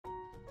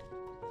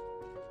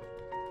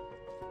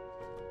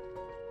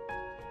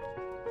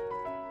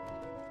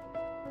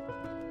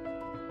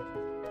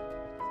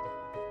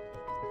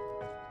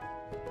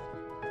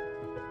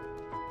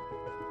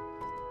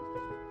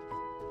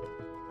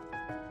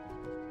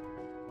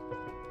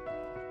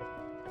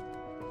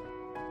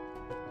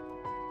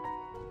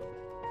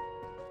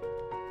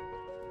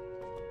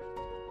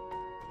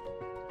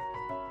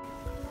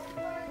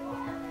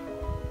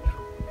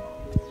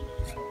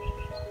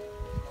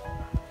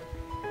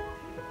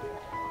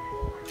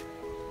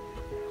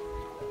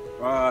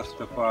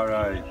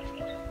Rastafari.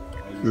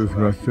 This is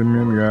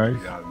RasSimeon,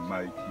 guys. The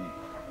Almighty.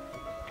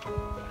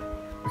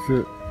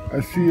 So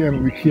I see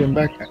we came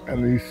back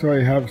and we saw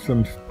you have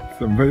some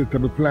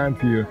vegetable plant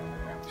here.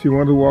 So you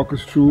want to walk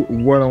us through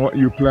what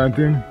you're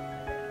planting?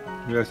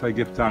 Yes, I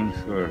give thanks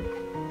for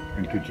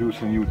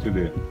introducing you to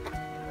the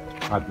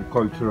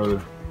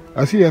agricultural.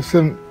 I see you have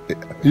some.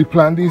 You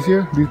plant these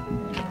here? These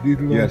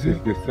Yes, ones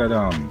it's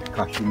the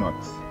cashew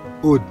nuts.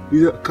 Oh,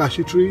 these are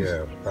cashew trees?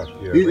 Yeah,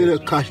 cashew. These are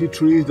the cashew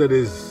trees that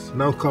is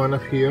now coming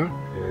up here.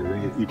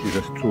 Yeah, you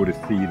just throw the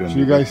seed and So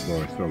you guys,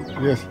 so.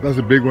 yes, that's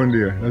a big one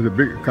there. There's a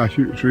big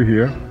cashew tree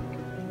here.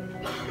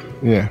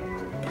 Yeah.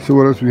 So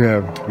what else we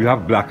have? We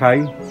have black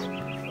eye.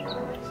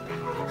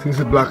 So this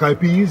is black eyed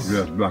peas?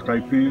 Yes, black eye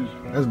peas.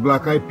 That's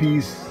black eyed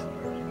peas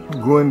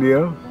going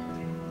there.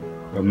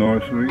 The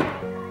nursery.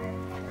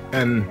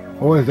 And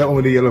what is that one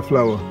with the yellow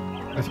flower?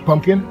 That's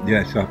pumpkin?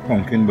 Yes, a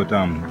pumpkin, but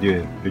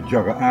the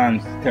jugger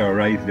ants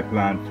terrorize the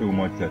plant so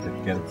much that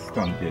it gets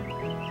stunted.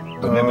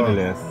 But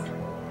nevertheless,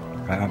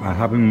 I'm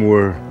having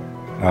more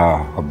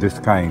of this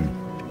kind.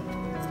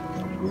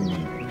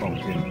 Green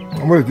pumpkin.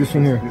 And what is this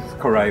one here? This is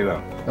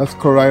Corilla. That's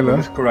Corilla.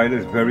 This Corilla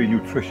is very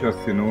nutritious,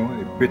 you know.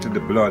 It bitter the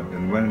blood,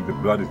 and when the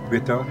blood is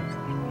bitter,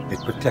 it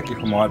protects you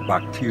from all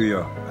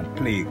bacteria and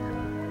plague.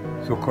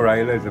 So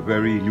Corilla is a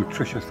very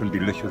nutritious and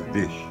delicious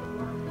dish.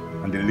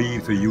 And the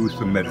leaves are used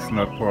for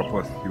medicinal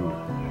purpose. You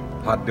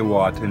hot the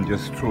water and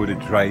just throw the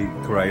dry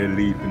Corilla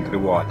leaf into the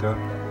water,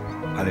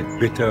 and it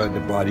bitter the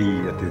body.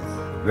 It is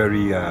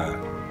very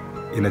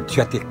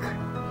energetic.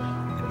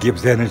 It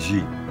gives energy.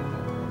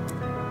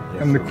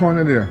 Yes, And the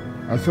corner there,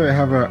 I saw you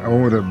have a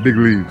one with the big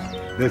leaves.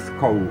 this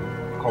cow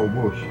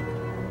bush.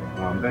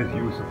 That's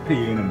used for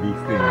pain and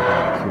these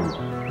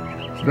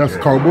things. So that's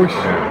cow bush?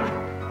 Yeah.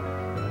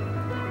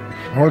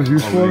 And what is it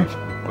used for?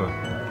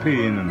 For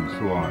pain and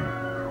so on.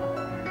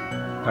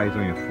 Tie it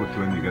on your foot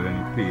when you get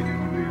any pain in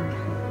the leg.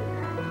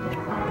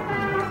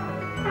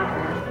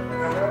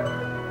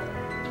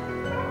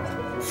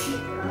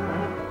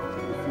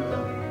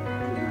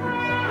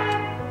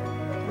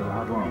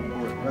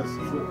 That's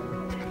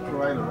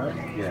Corilla,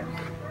 right? Yes.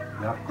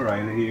 You have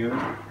Corilla here.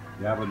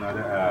 You have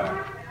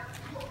another,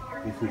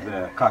 this is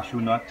a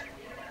cashew nut.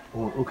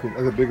 Oh, okay,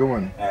 that's a bigger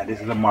one. This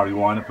is a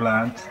marijuana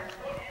plant.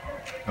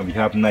 And we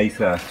have nice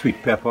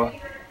sweet pepper.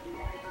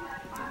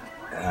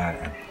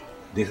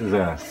 This is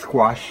a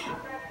squash.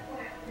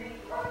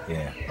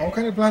 Yeah. And what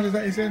kind of plant is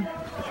that you said?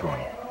 Which one?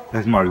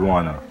 That's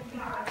marijuana.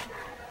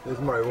 That's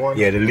marijuana.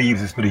 Yeah, the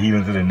leaves is for the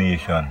healing of the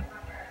nation.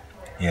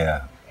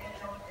 Yeah.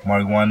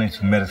 Marijuana,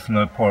 its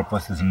medicinal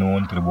purpose is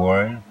known to the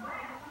world.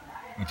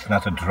 It's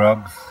not a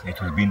drug. It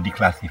has been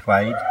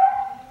declassified.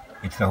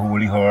 It's a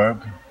holy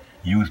herb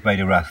used by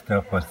the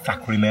Rasta for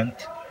sacrament.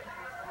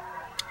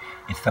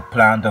 It's a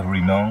plant of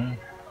renown.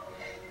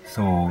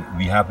 So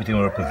we have it in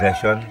our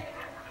possession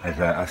as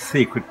a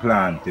sacred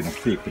plant in a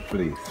sacred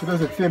place. So that's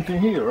the same thing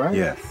here, right?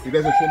 Yes. It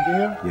does the same thing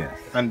here? Yes.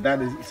 And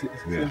that is same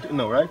Yeah. thing?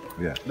 No, right?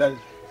 Yeah. That is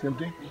same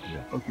thing?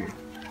 Yeah. Okay.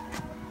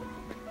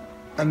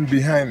 And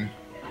behind?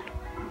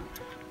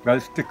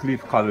 That's stick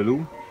leaf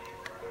callaloo.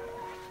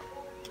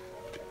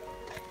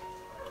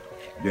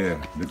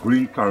 Yeah, the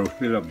green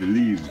chlorophyll of the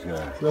leaves.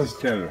 That's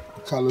tell.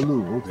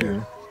 Callaloo, okay.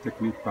 Yeah,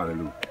 stick leaf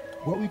callaloo.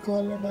 What we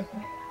call that back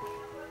then?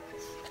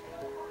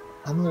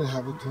 I know they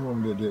have it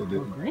home.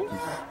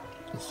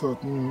 A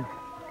certain.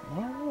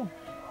 Oh.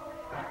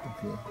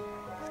 Okay.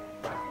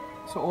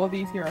 So all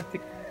these here are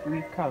thick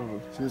leaf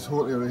callaloo. So this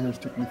whole area here is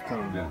stick leaf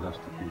callaloo. Yeah, that's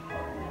stick leaf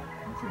callaloo.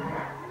 Okay.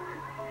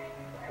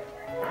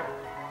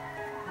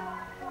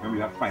 And we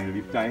have fine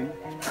leaf thyme.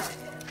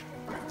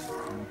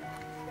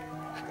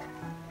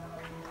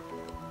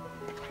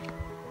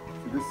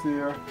 So this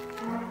here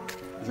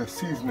is a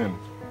seasoning.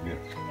 Yes.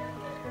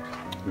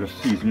 The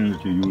seasoning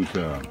that you use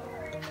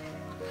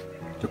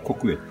to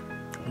cook with.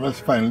 That's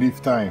fine leaf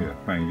thyme. Yeah,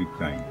 fine leaf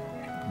thyme.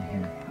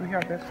 We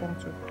have this one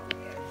too.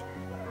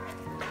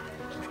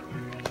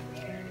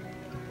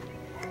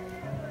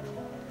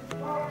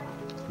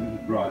 This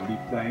is broad leaf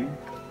thyme.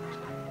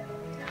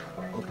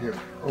 Okay.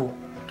 Oh,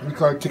 we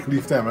call it thick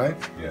leaf thyme, right?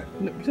 Yeah.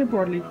 No, say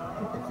broadleaf.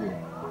 Okay.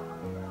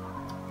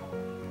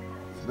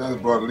 So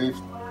that's broadleaf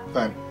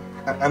thyme.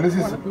 And this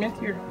is Mint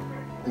here.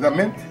 that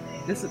mint?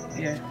 This is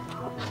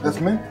That's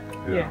mint?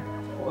 yeah.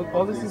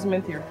 All this is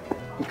mint here.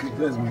 Okay,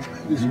 that's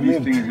These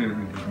mint. things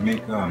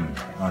make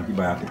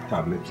antibiotic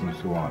tablets and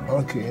so on.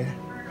 Okay.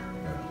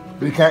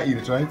 But you can't eat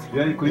it, right?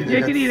 Yeah, you could eat Yeah,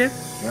 you it. can eat it.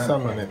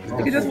 Some on it.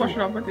 You can just wash it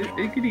off, but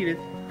you can eat it.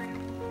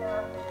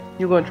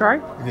 You gonna try?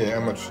 Yeah,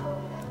 how much?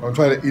 I'm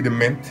trying to eat the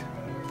mint.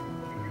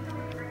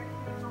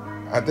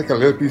 I'll take a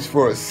little piece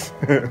for us.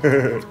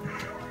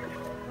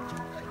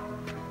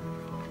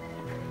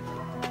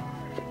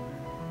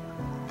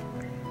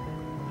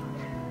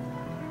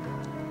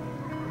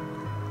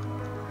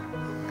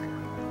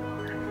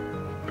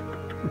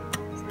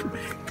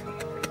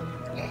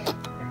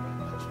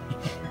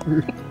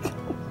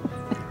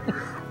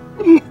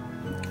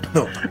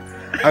 No,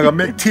 I gotta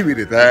make tea with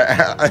it.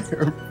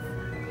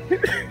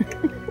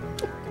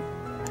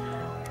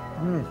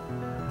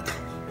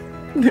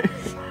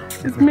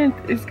 It's mint.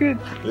 It's good.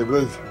 Yeah,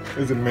 but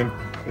it's a mint.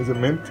 It's a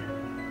mint.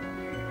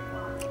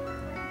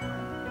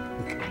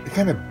 It's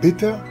kind of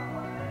bitter.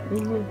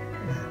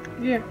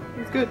 Yeah,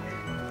 it's good.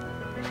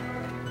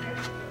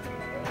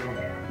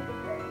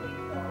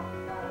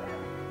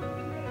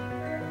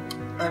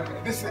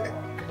 And this,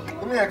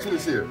 let me ask you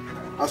this here.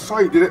 I saw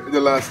you did it the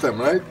last time,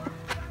 right?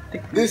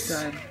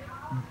 This,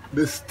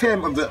 the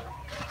stem of the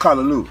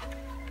callaloo,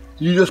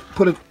 you just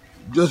put it,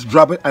 just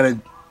drop it and it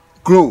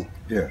grow.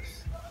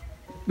 Yes.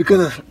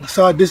 Because I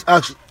saw this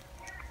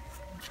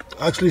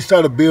actually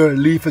start to bear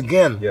leaf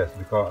again. Yes,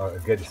 because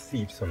I get the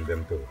seeds from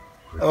them too.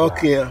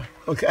 Okay,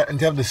 okay, and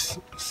you have the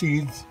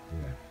seeds,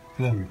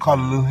 Yeah. the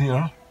callaloo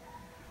here.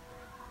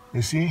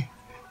 You see,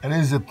 and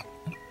there's a.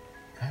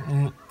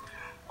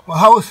 Well,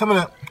 how is some of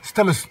the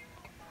stem is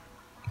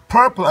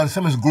purple and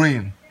some is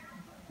green?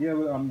 Yeah,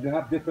 well, they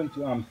have different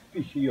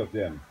species of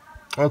them.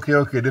 Okay,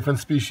 okay, different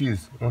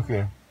species.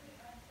 Okay.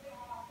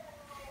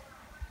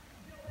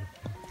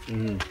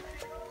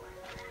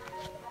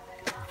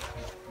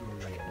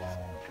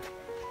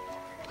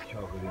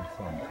 Juggling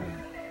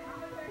something.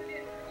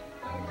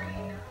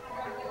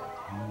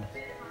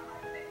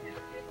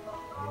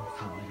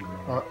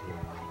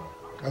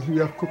 I think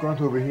you have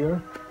coconut over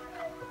here.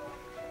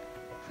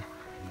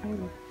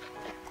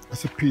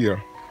 That's a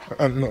pear.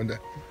 No,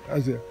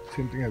 that's the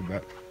same thing as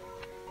that.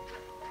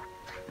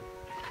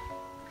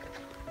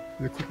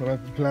 The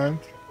coconut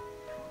plant.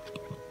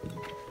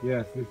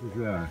 Yes, this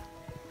is a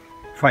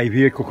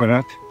 5-year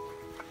coconut.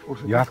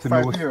 Also, You have to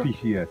know what 5 year.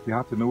 species. Yes. You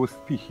have to know what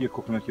species of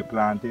coconut you're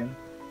planting.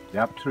 They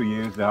have 3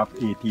 years, they have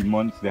 18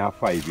 months, they have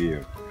 5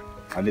 years.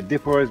 And the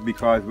difference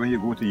because when you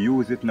go to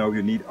use it now,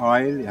 you need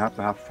oil. You have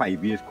to have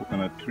 5 years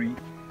coconut tree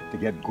to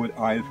get good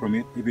oil from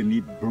it. If you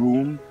need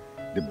broom,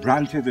 the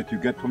branches that you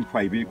get from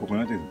 5-year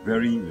coconut is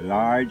very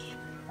large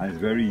and it's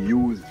very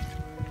used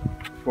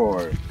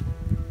for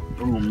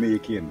broom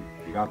making.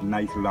 You have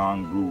nice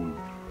long broom,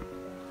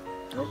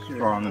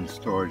 strong and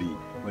sturdy.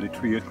 But the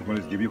 3-year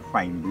coconuts give you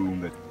fine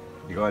broom that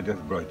you gotta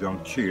just brush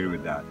down chair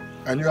with that.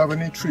 And you have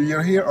any 3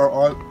 year here or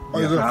all?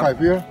 Or Yes, is it I have-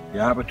 5 year?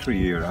 Yeah, I have a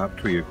 3-year. I have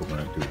 3-year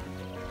coconut too.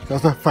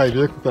 That's a 5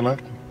 year coconut.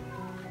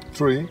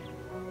 3.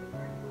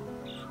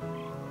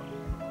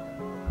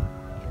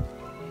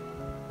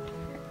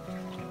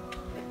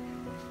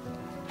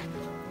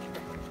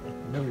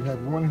 Then we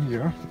have one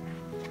here.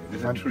 This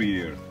is a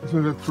 3-year. This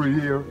is a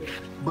 3 year,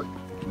 but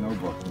No,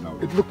 but no.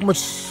 it looked much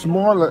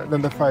smaller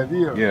than the 5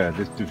 year. Yeah,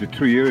 the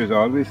 3-year is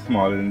always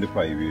smaller than the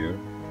 5-year.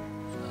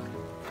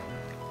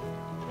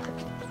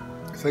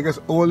 So I guess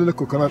all of the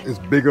coconut is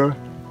bigger.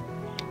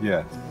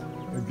 Yes,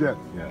 It gets.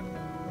 yes.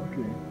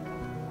 Okay.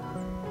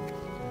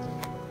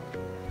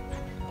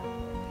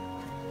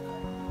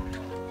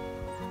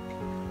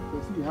 So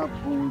see, you have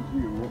holes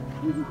here.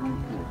 What is it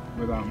holes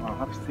for? But I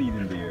have seed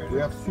in there. They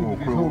have seed in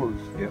these Okra.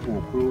 holes. Yeah,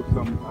 okra,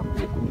 some have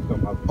okra,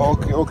 some have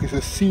Okay, okay, so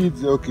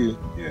seeds, okay.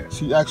 Yeah.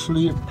 So you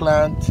actually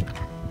plant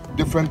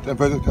different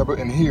vegetable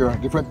in here,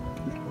 different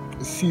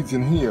seeds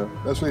in here.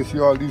 That's why you see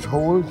all these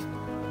holes.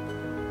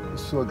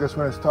 So I guess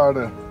when I start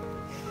to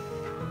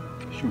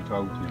Shoot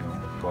out,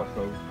 bust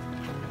out.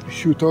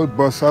 shoot out,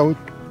 bust out,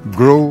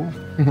 grow,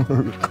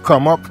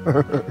 come up,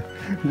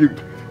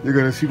 you're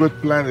gonna see what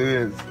plant it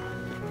is.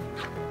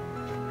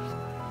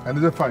 And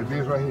there's a 5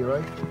 years right here,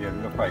 right? Yeah,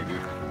 there's a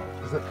 5-year.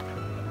 Is it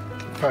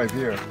 5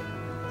 year?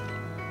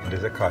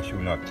 There's a cashew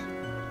nut.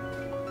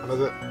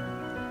 Another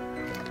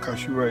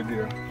cashew right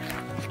there.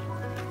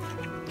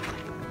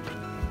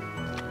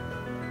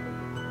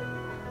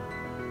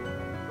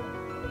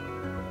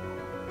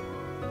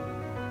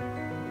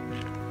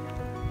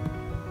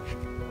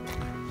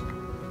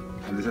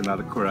 And there's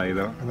another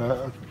corilla.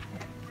 Another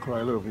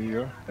corral over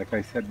here. Like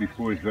I said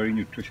before, it's very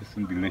nutritious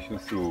and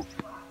delicious. So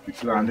we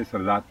plan this a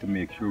lot to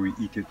make sure we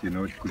eat it,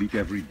 you could eat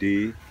every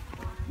day,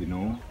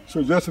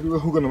 So just for people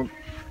who are gonna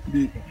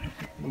be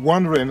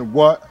wondering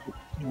why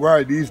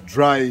are these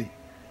dry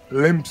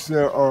limbs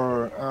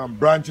or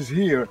branches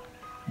here,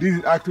 this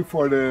is actually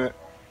for the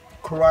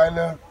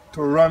corilla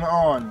to run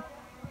on,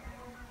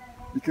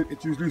 because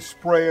it usually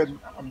spread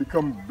and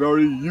become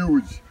very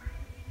huge.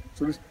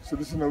 So this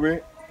is in a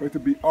way for it to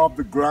be off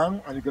the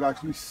ground and you can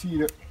actually see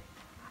the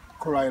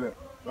corilla,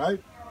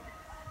 right?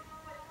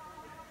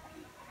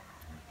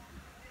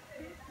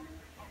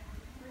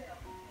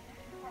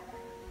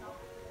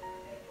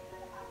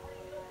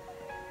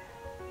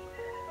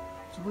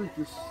 So wait,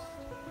 this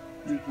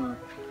little,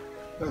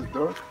 that's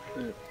dirt.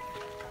 Yeah.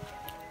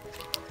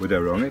 With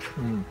around it.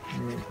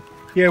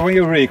 Yeah, when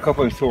you rake up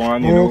and so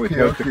on, it Okay,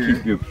 helps to okay.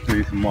 keep the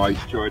place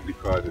moistured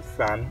because the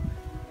sun,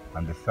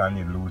 and the sun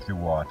you lose the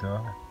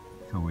water.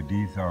 So with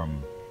these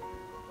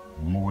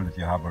mold that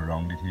you have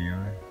around it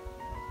here,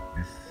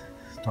 this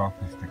stuff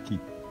is to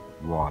keep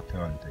water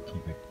and to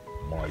keep it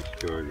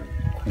moistured and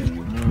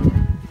cool.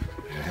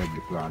 And help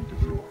the plant to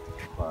grow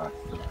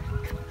faster.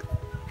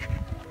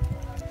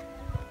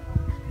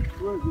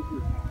 Where is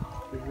this?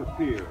 This is a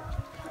pear.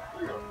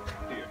 Pear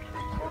tree.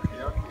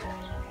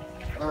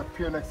 Okay.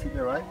 Pear next to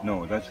there, right?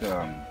 No, that's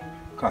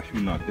cashew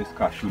nut. This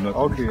cashew nut,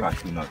 Okay. this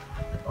cashew nut.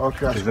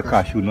 Okay, This is a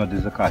cashew nut, this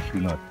is a cashew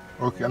nut.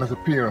 Okay, and that's a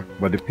pear.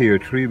 But the pear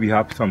tree, we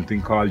have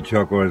something called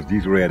juggers,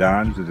 these red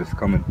ants that just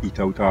come and eat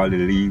out all the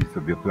leaves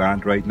of your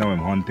plant. Right now I'm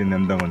hunting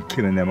them down and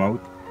killing them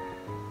out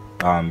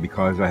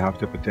because I have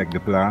to protect the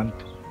plant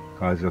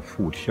because of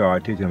food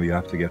shortage and we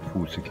have to get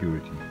food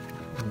security.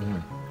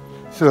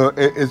 So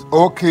it's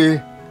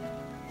okay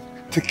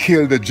to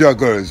kill the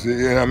juggers,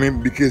 you know what I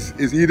mean? Because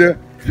it's either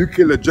you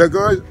kill the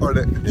juggers or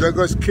the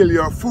juggers kill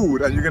your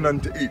food and you get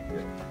nothing to eat.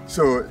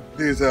 So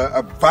there's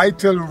a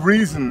vital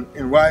reason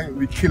in why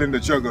we're killing the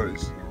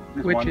juggers.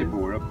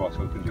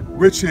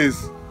 Which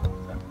is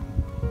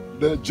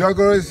the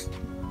juggers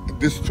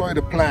destroy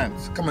the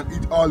plants, come and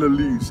eat all the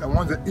leaves. And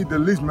once they eat the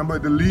leaves, remember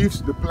the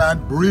leaves, the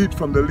plant breed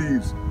from the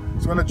leaves.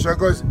 So when the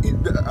juggers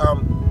eat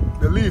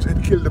the leaves,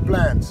 it kills the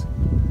plants.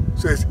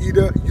 So it's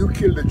either you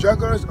kill the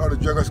juggers or the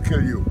juggers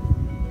kill you.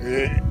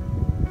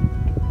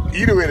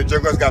 Either way, the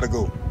juggers gotta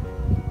go.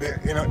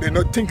 They're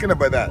not thinking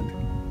about that.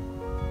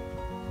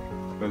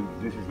 Well,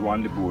 this is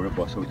one the borer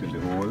bust out in the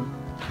hole.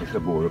 It's a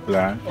borer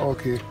plant.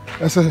 Okay,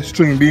 that's a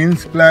string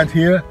beans plant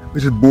here,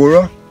 which is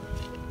borer.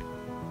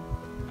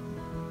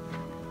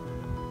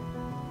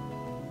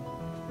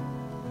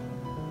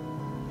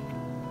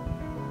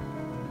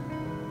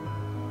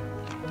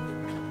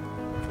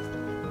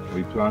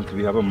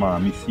 We have a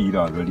mommy seed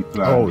already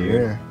planted.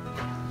 Yeah.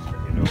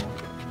 You know.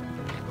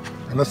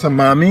 And that's a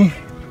mommy.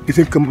 It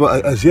didn't come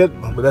up as yet,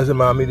 but that's a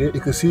mommy there.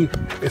 You can see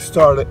it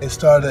started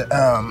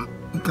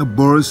the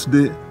birds,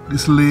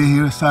 this layer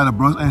here started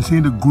birds, and see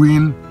the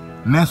green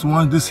nest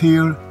once this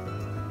here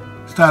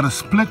start to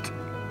split,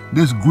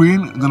 this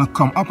green gonna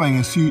come up and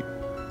you see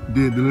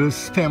the little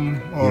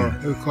stem or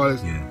what do you call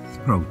it?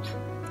 Yeah,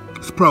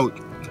 Sprout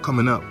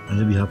coming up. And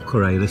then we have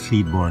coriander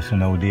seed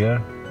bursting out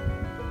there.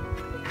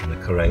 And the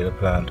coriander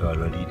plant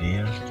already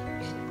there.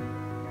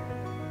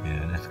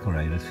 Yeah, that's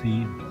coriander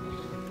seed.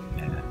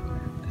 Yeah,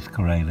 this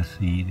coriander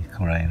seed,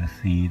 coriander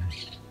seed,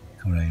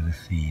 coriander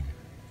seed.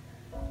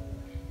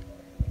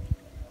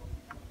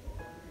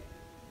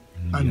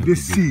 And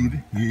this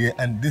seed,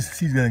 and this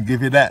seed gonna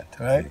give you that,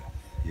 right?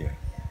 Yeah.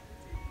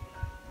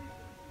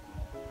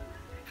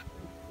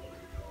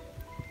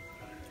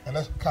 And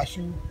that's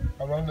cashew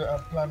around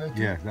the planet.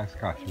 Yeah, that's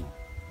cashew.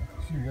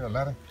 See, you get a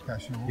lot of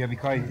cashew. Yeah,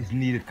 because it's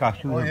needed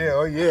cashew. Oh yeah,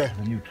 oh yeah.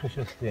 The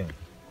nutritious thing.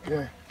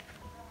 Yeah.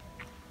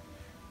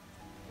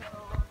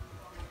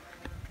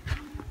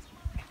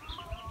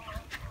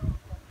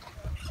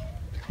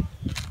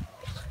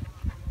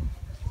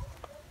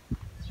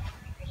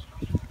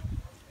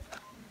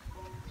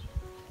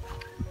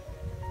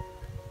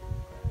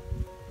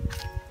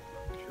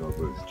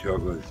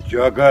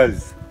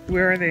 Juggers.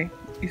 Where are they?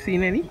 You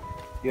seen any?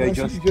 Yeah, No,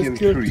 just killed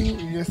killed three.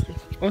 three. Yes.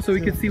 Oh, so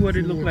we can see what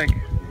it looked like.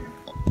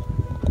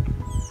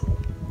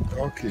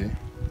 Okay.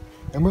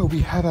 And we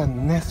had a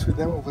nest with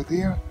them over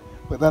there,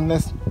 but that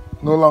nest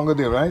no longer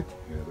there, right?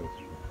 Yeah, that's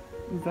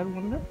true. Is that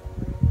one of them?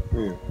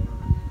 Yeah.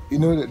 You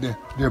know that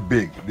they're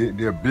big.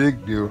 They're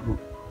big. They're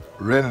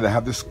red and they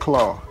have this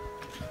claw.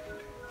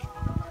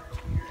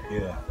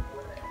 Yeah.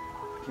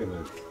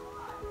 Killers.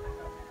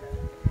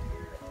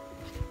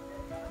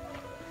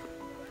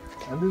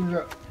 And this is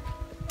a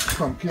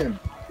pumpkin.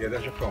 Yeah,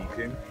 that's a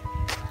pumpkin.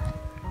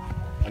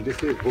 And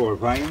this is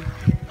bovine.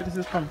 This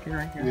is pumpkin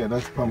right here. Yeah,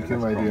 that's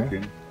pumpkin right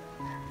there.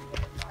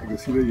 You can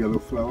see the yellow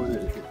flowers.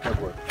 It's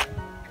what?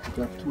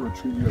 You have 2 or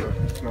 3 yellow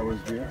flowers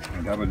there.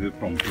 And have a little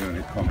pumpkin and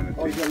it coming and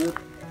Oh, take. yeah,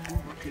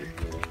 okay.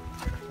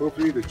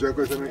 Hopefully the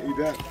juggers are gonna eat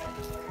that.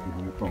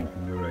 Even the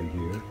pumpkin right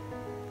here.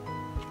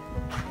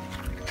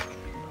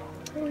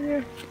 Oh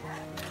yeah.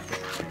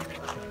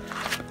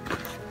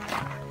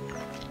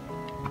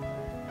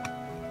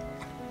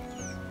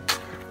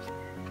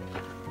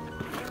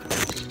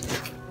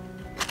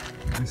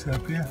 This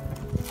up here.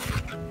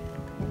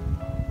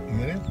 You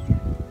get it?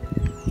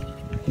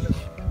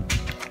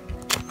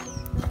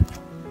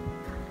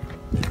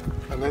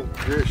 And then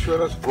they showed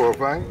us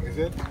bovine, is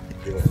it?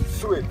 Yeah.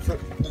 Sweet. So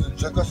the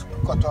juggers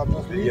cut off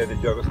those leaves? Yeah, the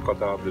juggers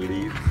cut off the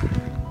leaves.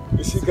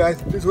 You see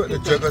guys, this is what the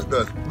juggers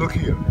does. Look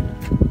here.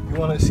 You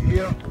wanna see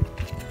here?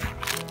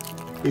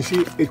 You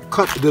see it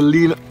cut the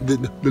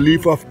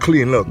leaf off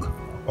clean, look.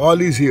 All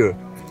these here.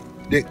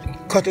 They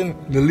cutting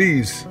the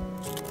leaves.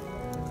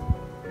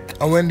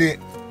 And when they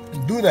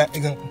do that,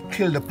 it can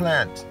kill the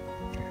plant.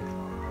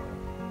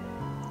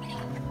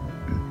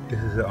 This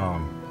is a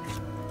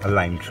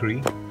lime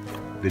tree.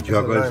 The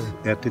juggers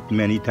ate it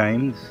many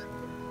times,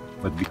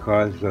 but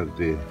because of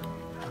the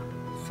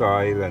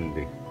soil and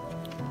the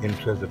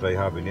interest that I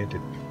have in it,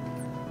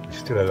 it's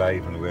still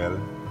alive and well.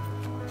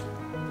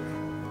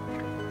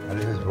 And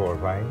this is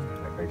bovine,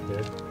 like I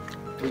said.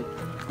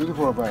 This is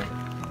bovine.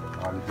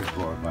 All this is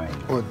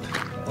bovine.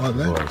 All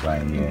that?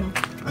 Bovine, yeah.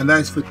 And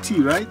that's for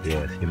tea, right?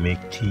 Yes, you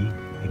make tea.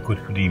 It's good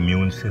for the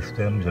immune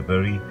system. It's a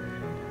very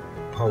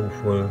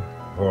powerful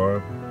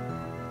herb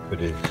for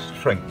the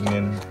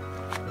strengthening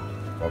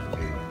of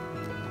the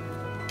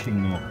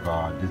kingdom of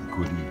God, this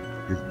goodie,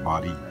 this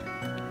body.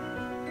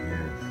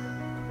 Yes,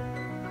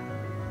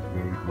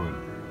 very good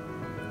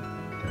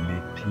to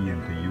make tea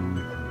and to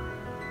use.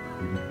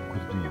 You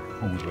could in your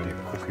food when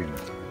you're cooking.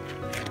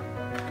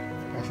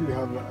 I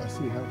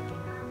see you have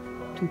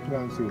two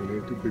plants over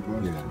there, two big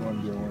ones, Yeah.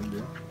 one there, one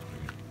there.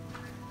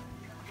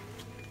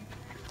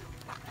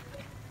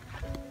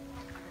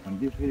 And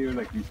this here,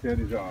 like we said,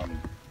 is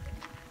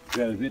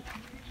velvet.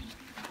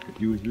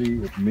 Usually,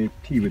 what make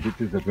tea with it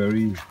is a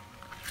very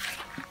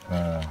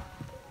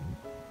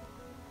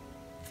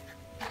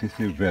this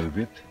is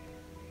velvet,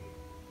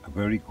 a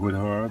very good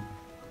herb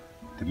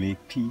to make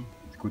tea.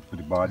 It's good for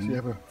the So body. you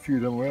have a few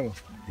of them well.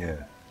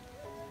 Yeah.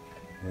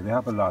 Yeah, they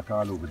have a lot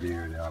all over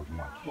there. They have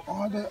much.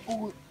 All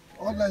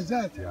like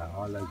that. Yeah,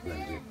 all like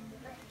velvet.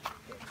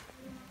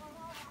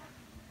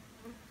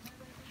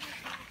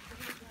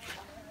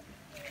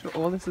 So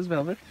all this is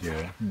velvet?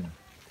 Yeah.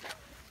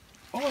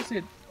 Oh,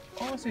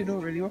 so you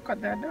don't really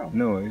cut that down?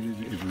 No, it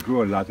will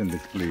grow a lot in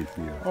this place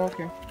here. Oh,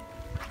 okay.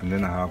 And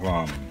then I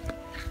have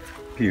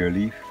pear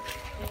leaf,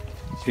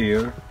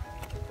 pear,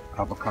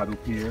 avocado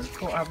pear.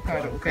 Oh,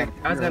 avocado. Okay.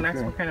 I was gonna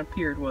ask what kind of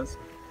pear it was.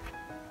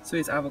 So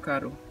it's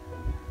avocado.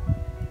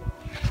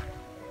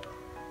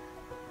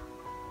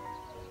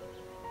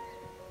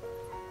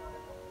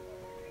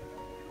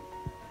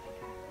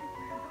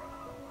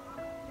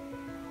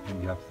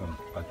 And you have some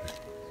butter.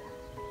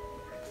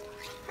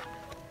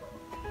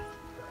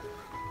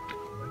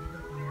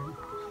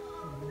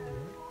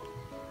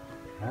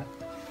 Huh?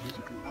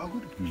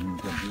 You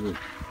can do it.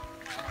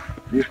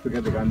 This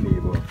together with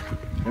neighbor.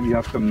 Then we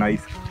have some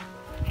nice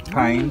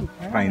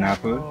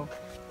pineapple.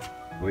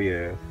 Oh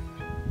yes.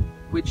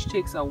 Which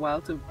takes a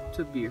while to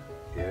bear.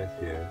 Yes,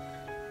 yes.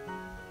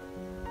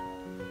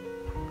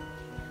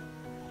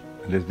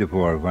 And there's the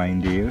vine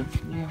there.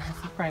 Yeah,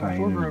 that's the Pine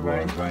pineapple and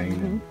vine.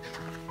 vine.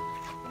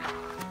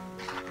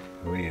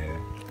 Oh yeah.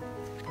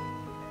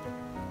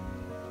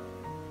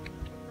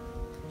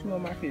 Two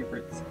of my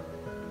favorites.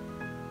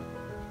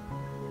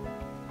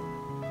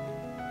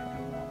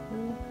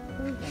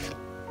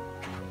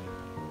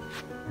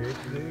 It's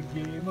the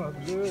game of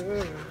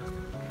love.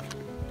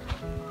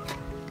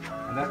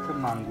 And that's a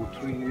mango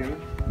tree here.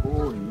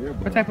 Oh, yeah.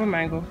 What type of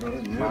mango?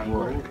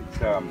 Mango.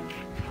 It's a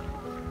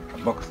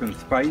buxton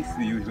spice,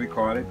 we usually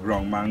call it,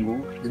 brown mango.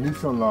 You need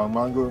some long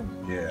mango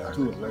Yeah.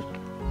 too, like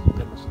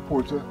a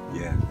supporter.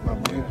 Yeah.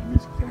 Mango. Yeah. You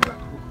need some of that.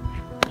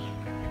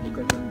 Look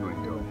at them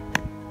going down.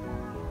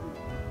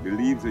 The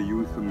leaves are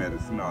used for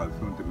medicine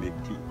also to make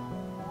tea.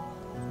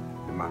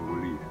 The mango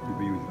leaf.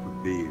 People use it for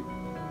bathe.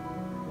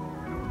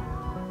 You know.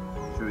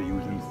 Instead of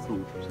using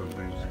soap,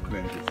 sometimes to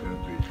cleanse yourself,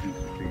 it's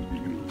a thing to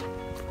use.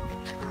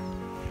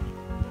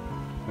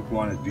 Look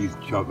one of these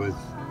joggers.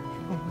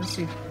 Oh, let's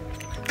see.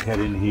 Head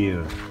in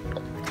here.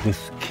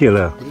 This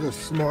killer. This is a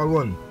small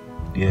one.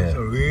 Yeah. It's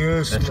a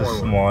real That's small a one.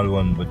 small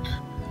one,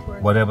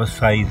 but whatever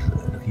size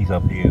he's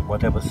up here,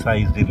 whatever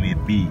size they may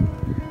be,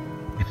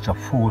 it's a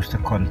force to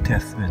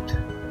contest with.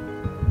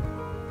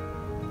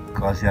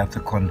 Because you have to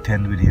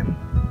contend with him.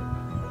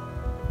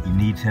 He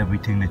needs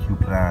everything that you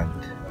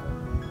plant.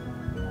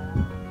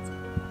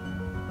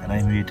 And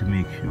I'm here to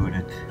make sure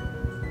that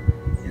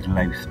his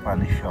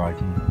lifespan is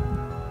shortened.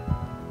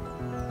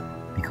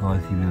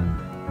 Because he will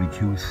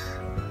reduce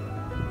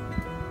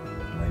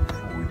my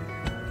food.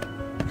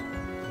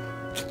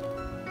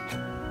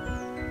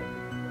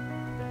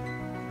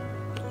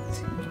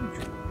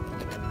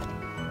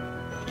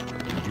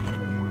 Give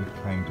him more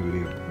time to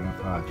live. When I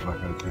pass back,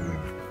 I'll kill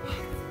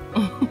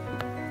him.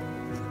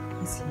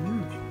 It's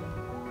huge.